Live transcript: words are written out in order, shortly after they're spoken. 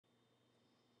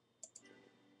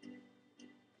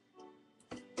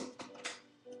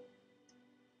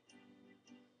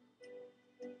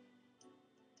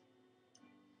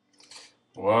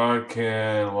What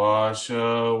can wash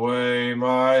away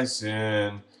my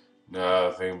sin?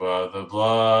 Nothing but the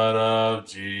blood of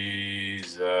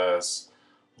Jesus.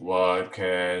 What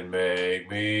can make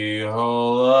me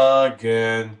whole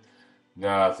again?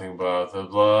 Nothing but the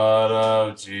blood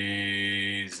of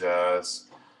Jesus.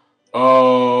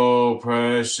 Oh,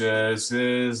 precious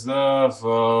is the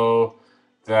flow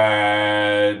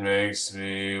that makes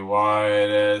me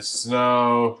white as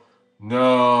snow.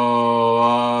 No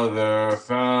other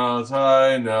fount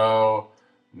I know,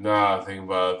 nothing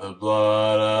but the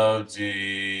blood of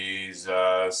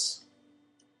Jesus.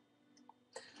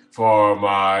 For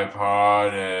my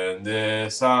pardon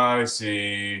this I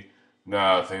see,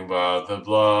 nothing but the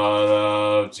blood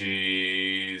of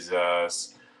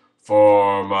Jesus.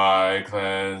 For my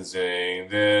cleansing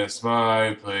this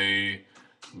my plea,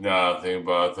 nothing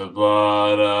but the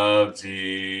blood of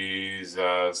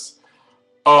Jesus.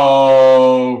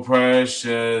 Oh,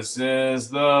 precious is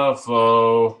the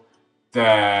flow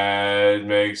that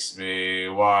makes me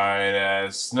white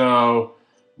as snow.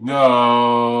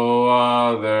 No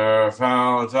other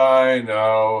fount I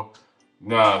know,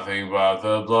 nothing but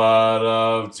the blood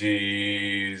of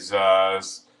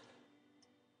Jesus.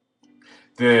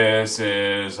 This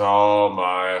is all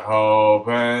my hope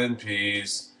and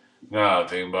peace,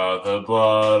 nothing but the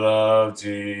blood of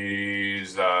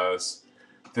Jesus.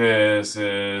 This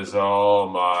is all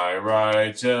my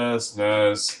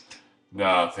righteousness,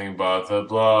 nothing but the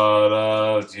blood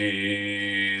of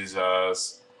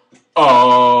Jesus.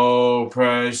 Oh,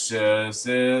 precious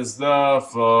is the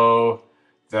flow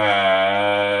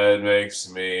that makes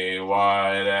me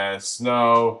white as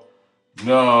snow.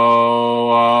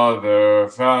 No other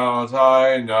fount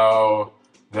I know,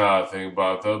 nothing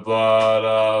but the blood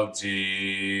of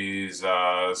Jesus.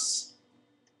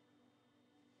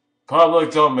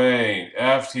 Public domain,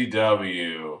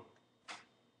 FTW.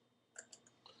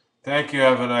 Thank you,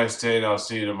 have a nice day, and I'll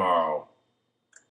see you tomorrow.